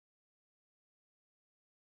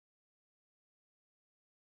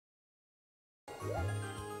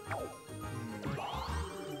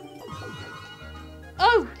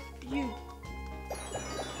Oh, you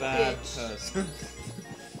Bad bitch. person.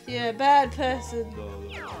 Yeah, bad person.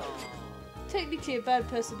 Lol. Technically, a bad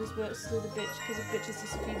person is worse than a bitch, because a bitch is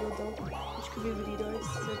just a female dog, which could be really nice.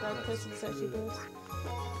 So a bad person is actually worse.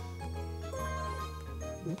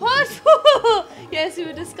 Part 4! Yes, we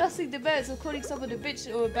were discussing the merits of calling someone a bitch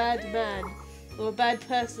or a bad man. Or a bad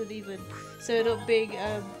person, even. So not being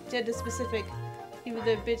gender specific, even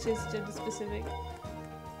though bitch is gender specific.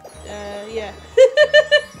 Yeah.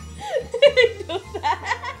 Ignore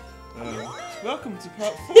that. Welcome to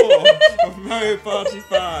part 4 of Mario Party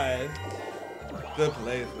 5. The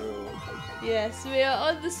playthrough. Yes, we are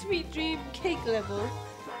on the Sweet Dream cake level.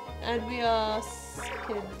 And we are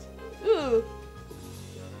second. Ooh!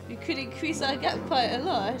 We could increase our gap quite a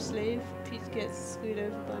lot, actually, if Peach gets screwed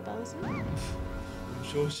over by Bowser. I'm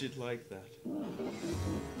sure she'd like that.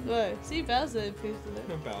 Whoa, see Bowser improved a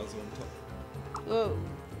little. Bowser on top. Whoa.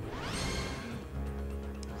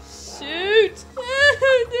 Shoot!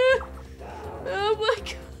 Oh, no. Oh my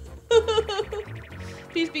god!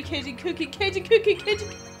 Please be Cajun cooking, Cajun cooking, Cajun.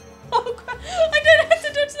 Oh crap! I don't have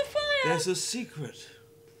to dodge the fire! There's a secret.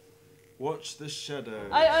 Watch the shadow.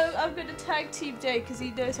 I'm going to tag Team J because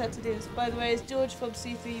he knows how to do this. By the way, it's George from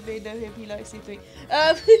C3. You may know him. He likes C3.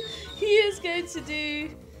 He is going to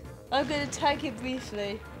do. I'm going to tag him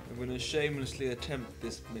briefly. I'm going to shamelessly attempt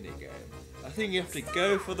this minigame. I think you have to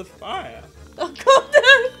go for the fire. Oh god,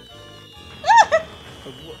 no!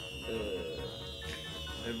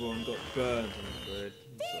 Everyone got burned, I'm afraid.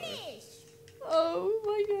 I'm sorry. Oh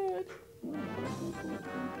my god.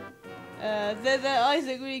 Their eyes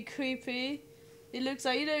look really creepy. It looks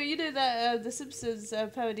like you know that the Simpsons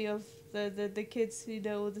parody of the kids who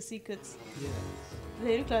know all the secrets. Yeah.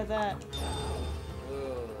 They look like that.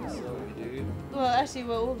 Oh, sorry, dude. Well, actually,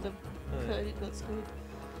 well, all of them Oh, yeah. got screwed.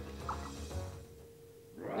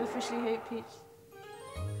 I officially hate Peach.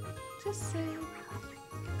 Just saying.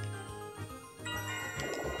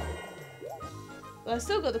 Well, I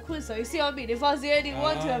still got the quiz though. You see what I mean? If I was the only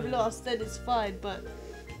one to have lost, then it's fine. But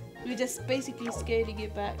we're just basically scaling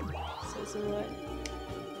it back, so it's alright.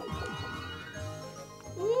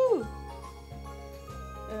 Ooh.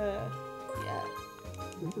 Yeah.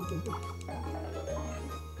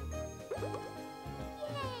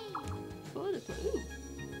 Ooh.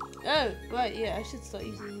 Oh, right. Yeah, I should start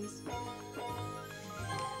using these.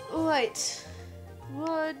 Alright.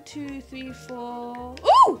 1, 2, 3, 4.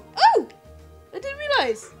 Oh! Oh! I didn't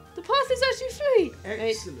realise! The path is actually 3!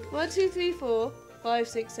 Excellent. Wait, 1, 2, 3, 4, 5,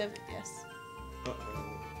 6, 7. Yes.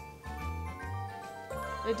 Uh-oh.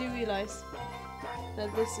 I do realise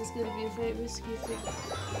that this is going to be a very risky thing.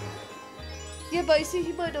 Yeah, but you see,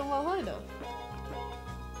 he might not want high enough.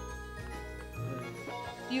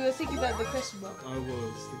 You were thinking about the question mark. I was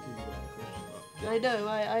thinking about the question mark. I know,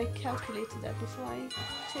 I calculated that before I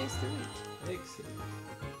chose the route. Excellent.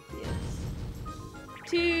 Yes.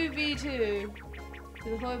 2v2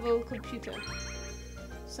 with a horrible computer.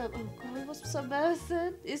 Oh god, what's some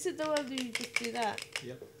marathon? Is it the one where you just do that?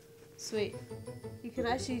 Yep. Sweet. You can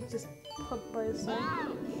actually just pump by yourself.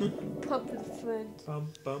 Pump with a friend.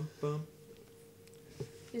 Bum bum bum.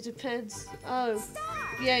 It depends. Oh.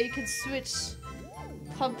 Yeah, you can switch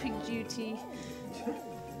pumping duty.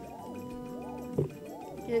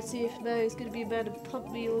 Yeah, see if now he's gonna be able to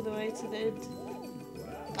pump me all the way to the end.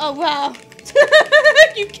 Oh wow!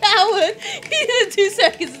 You coward! He did 2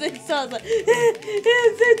 seconds and then starts like,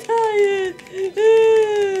 I'm so tired!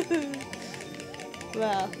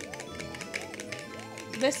 Wow.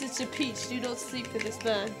 Message to Peach, do not sleep with this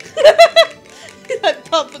man. I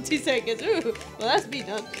pumped for 2 seconds. Ooh, well that's me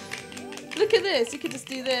done. Look at this, you can just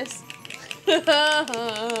do this.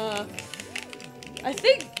 I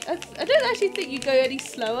don't actually think you go any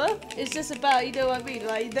slower. It's just about, you know what I mean?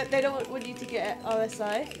 Like, they don't want you to get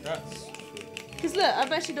RSI. That's true. Because look,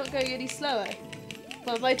 I'm actually not going any slower.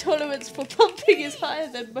 But my tolerance for pumping is higher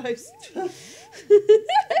than most. Daisy's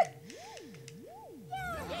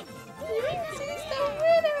the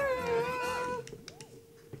winner!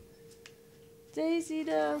 Daisy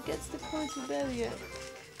now gets the points with Elliot.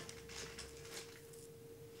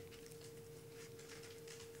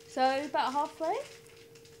 So, about halfway?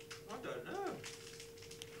 I don't know.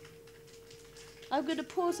 I'm going to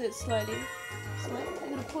pause it slightly. I'm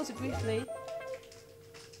going to pause it briefly.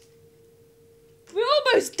 We're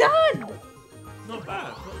almost done! Not bad,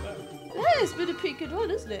 not bad. Yeah, it's been a pretty good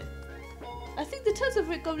one, isn't it? I think the turns have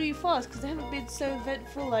gone really fast because they haven't been so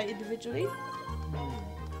eventful, like, individually.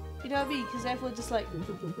 You know what I mean? Because everyone just, like,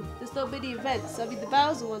 there's not many events. I mean, the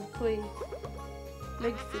Bowser one's probably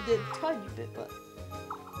lengthened it a tiny bit, but...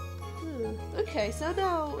 Okay, so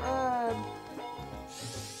now,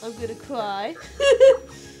 I'm gonna cry.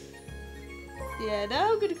 Yeah,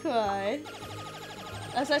 now I'm gonna cry.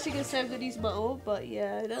 I was actually gonna say I'm gonna use my orb, but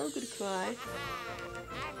yeah, now I'm gonna cry.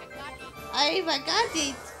 I forgot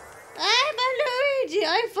it! I'm a Luigi!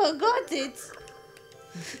 I forgot it!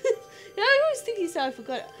 Yeah, I always think he said I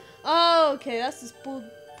forgot it. Oh, okay, that's the spawn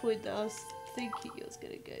point that I was thinking it was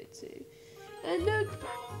gonna go to. And look!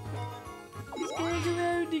 He's going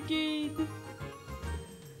around again.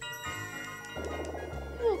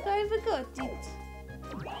 Look, I forgot it.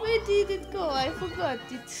 Where did it go? I forgot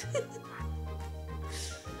it.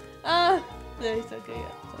 Ah, no, it's okay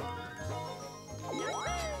yet.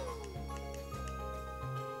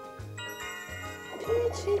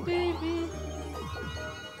 Peachy baby.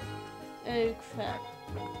 Oh crap.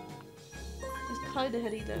 It's kind of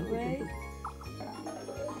heading that way.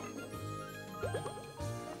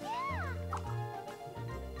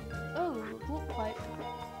 Oh, water pipe.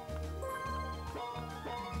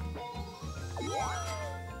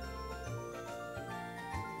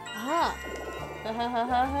 Aha! Ha ha ha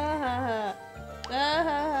ha ha ha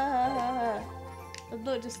ha. I'm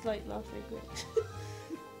not just like laughing.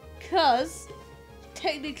 Because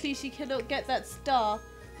technically she cannot get that star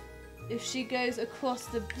if she goes across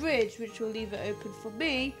the bridge, which will leave it open for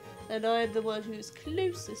me, and I am the one who is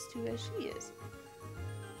closest to where she is.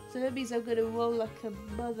 So that means I'm going to roll like a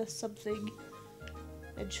mother something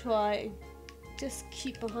and try and just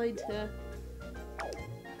keep behind her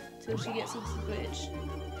till she gets onto the bridge.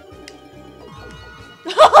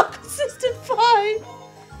 Consistent 5!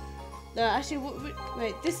 No, actually,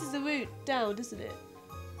 wait, this is the route down, isn't it?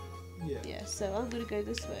 Yeah. Yeah, so I'm going to go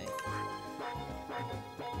this way.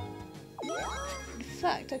 In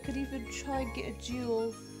fact, I could even try and get a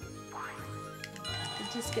jewel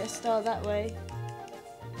and just get a star that way.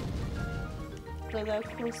 But that,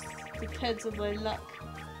 of course, depends on my luck.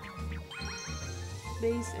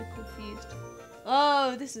 Amazed and confused.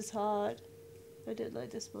 Oh, this is hard. I don't like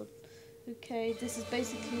this one. Okay, this is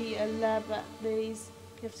basically a lab rat maze.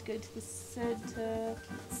 You have to go to the center.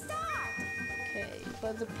 Okay,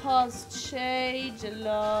 but the paths change a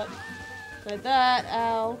lot. Like that,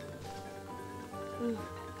 ow.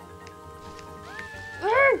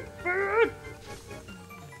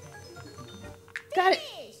 Got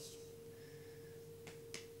it!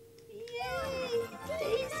 Yay!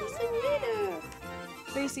 Daisy's a winner!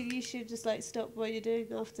 Basically, you should just like stop what you're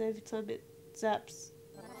doing after every time it zaps.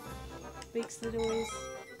 Makes the noise.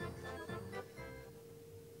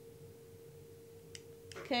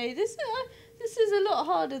 Okay, this is a lot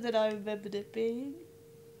harder than I remembered it being.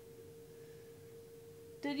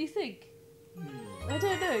 Don't you think? I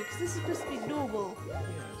don't know, because this is supposed to be normal. Yes.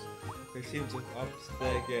 They seem to have upped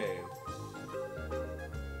their game.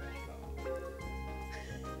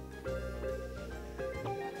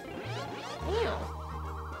 Oh,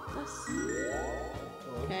 that's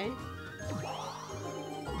okay.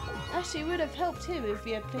 Actually, it would have helped him if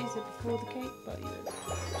he had placed it before the cake, but you know.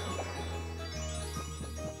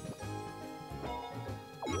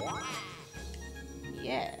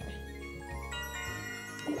 Yeah.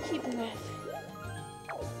 You keep laughing.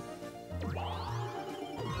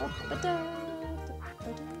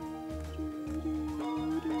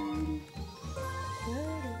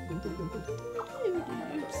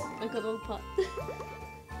 Oops, I got the wrong part.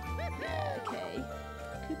 Yeah, okay.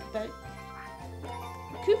 Cooper Bank.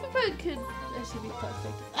 Cooper Bank could actually be quite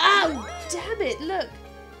effective. Ow! Damn it, look!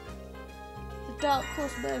 The Dark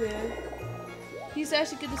Horse Mario. He's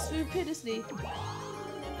actually going to swoop in, isn't he?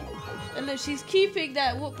 And look, she's keeping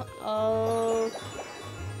that whoop. Oh.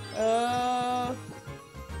 Oh.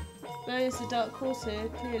 Mario's the Dark Horse here,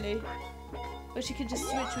 clearly. But she can just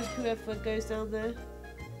switch with whoever goes down there.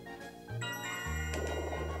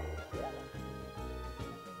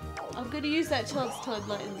 I'm going to use that chance time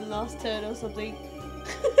like in the last turn or something.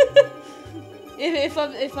 if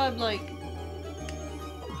I'm like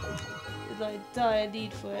dire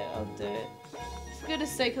need for it, I'll do it. For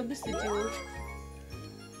goodness sake, I missed the duel.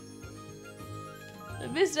 I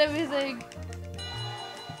missed everything.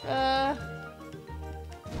 The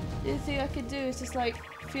only thing I can do is just like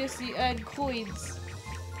fiercely earn coins.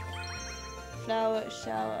 Flower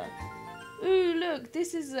shower. Ooh, look,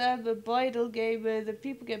 this is a bridal game where the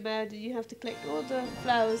people get mad and you have to collect all the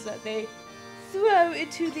flowers that they throw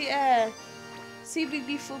into the air,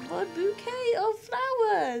 seemingly from one bouquet of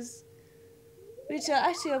flowers, which are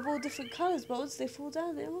actually of all different colours, but once they fall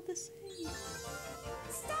down, they're all the same.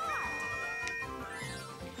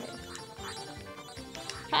 Okay.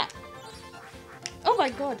 Ha! Oh my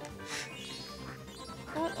god!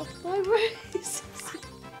 Out of my race!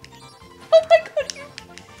 Oh my god!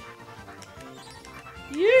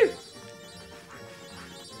 You!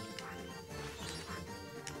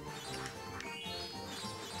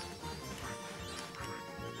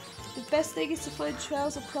 The best thing is to find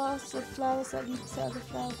trails of plants or flowers that lead us out of the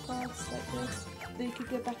flower paths like this. Then you can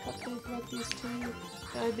go back up there and grab these two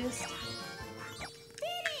that I missed.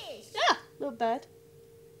 Ah! Not bad.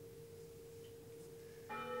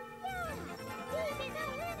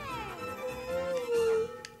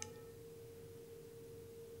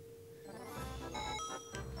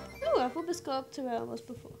 Oh, I've almost got up to where I was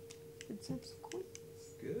before. And some coins.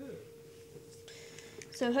 Good.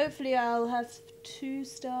 So hopefully I'll have 2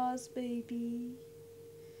 stars, baby.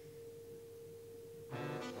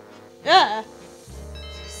 Ah!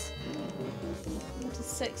 What a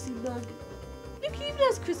sexy mug. Look, he even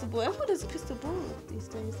has a crystal ball. Everyone has a crystal ball these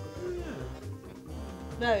days. Yeah.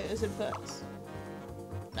 No, it was in first.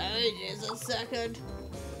 No, it is a second.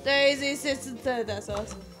 Daisy sits in third, that's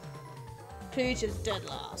us. Peach is dead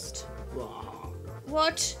last. Wow.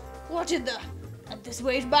 What? What in the... At this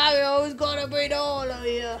rate, Mario's gonna beat all of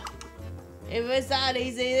you. If it's that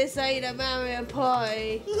easy, this ain't a Mario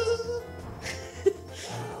party.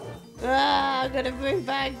 I'm gonna bring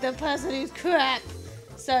back the person who's crap.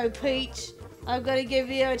 So, Peach, I'm gonna give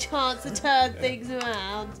you a chance to turn things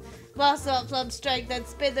around. Muster up some strength and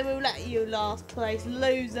spin the roulette, you last place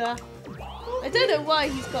loser. I don't know why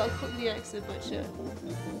he's got a Cockney accent, but sure.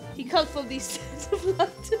 He comes from the east of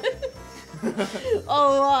London.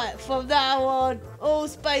 Alright, from now on, all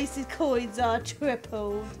Space's coins are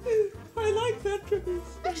tripled. I like that,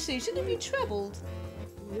 Trippers. Actually, shouldn't it be trebled?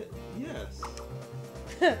 Yes.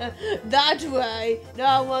 That way,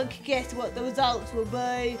 no one can guess what the results will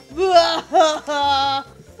be.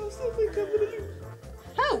 How's something coming in?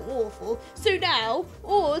 How awful. So now,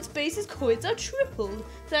 all Space's coins are tripled,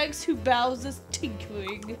 thanks to Bowser's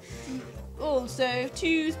tinkering. Also, if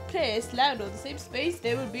 2 players land on the same space,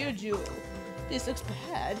 there will be a duel. This looks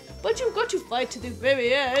bad, but you've got to fight to the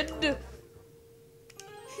very end.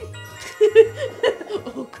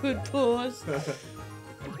 Awkward pause.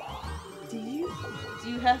 Do you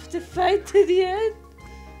have to fight to the end?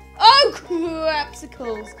 Oh,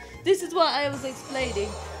 crapsicles! This is what I was explaining.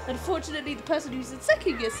 Unfortunately, the person who's in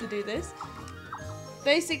second gets to do this.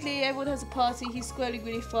 Basically, everyone has a party. He's scrolling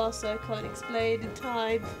really fast, so I can't explain in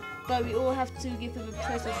time. But we all have to give him a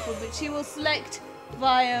present from which he will select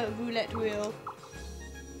via roulette wheel.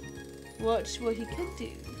 Watch what he can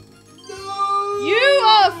do. No! You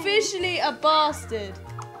are officially a bastard.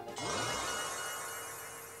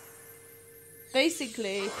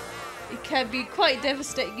 Basically, it can be quite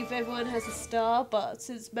devastating if everyone has a star, but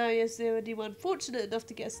since Mario's the only one fortunate enough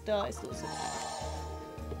to get a star, it's not so bad.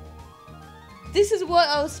 This is what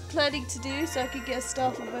I was planning to do, so I could get a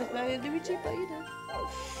star from both Mario and Luigi, but you know.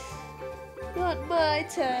 Not my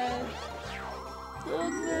turn.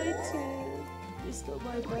 Not my turn. It's not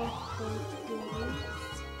my birthday.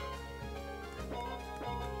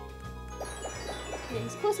 Okay,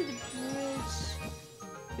 he's crossing the bridge.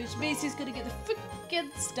 Which means he's gonna get the freaking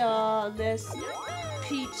star on this.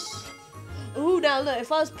 Peach. Oh, now look, if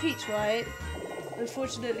I was Peach, right?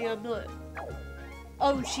 Unfortunately, I'm not.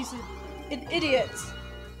 Oh, she's an idiot.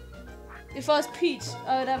 If I was Peach,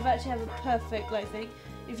 I would actually have a perfect thing.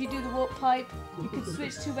 If you do the warp pipe, you can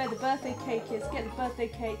switch to where the birthday cake is, get the birthday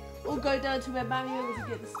cake, or go down to where Mario is and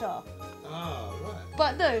get the star. Ah, right.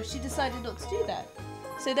 But no, she decided not to do that.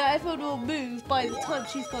 So now everyone will move by the time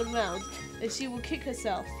she's gone round, and she will kick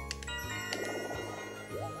herself.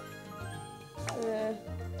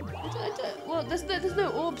 Well, there's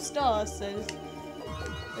no orb stars, so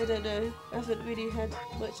I don't know. I haven't really had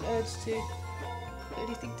much urge to put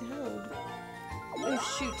anything down. Oh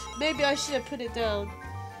shoot, maybe I should have put it down.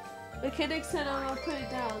 Okay, next time I'll put it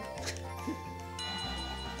down.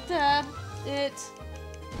 Damn it.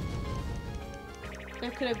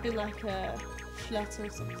 That could have been like a flat or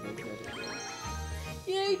something. I don't know.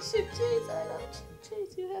 Yay, Chip Chase! I love Chip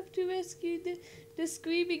Chase. You have to rescue the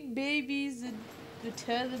screaming babies and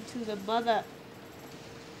return them to the mother.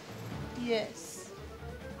 Yes.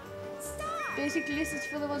 Basically, this is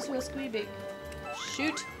for the ones who are screaming.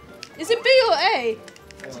 Shoot. Is it B or A?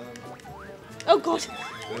 Oh god.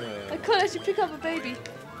 I can't actually pick up a baby.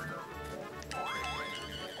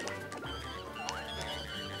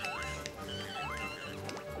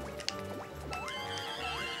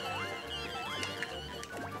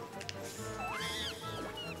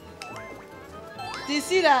 Do you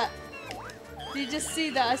see that? Did you just see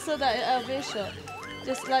that? I saw that out of earshot.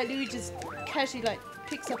 Just like Luigi just casually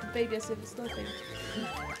picks up a baby as if it's nothing.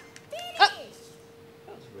 That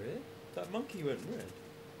was weird. That monkey went red.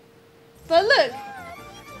 But look!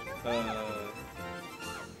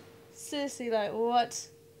 Seriously, what?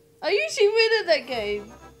 I usually win at that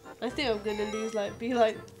game. I think I'm gonna lose, be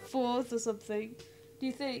 4th or something. Do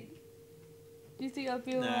you think? Do you think I'll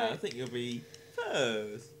be Nah, I alright? think you'll be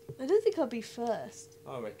first. I don't think I'll be first.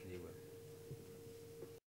 I reckon you will.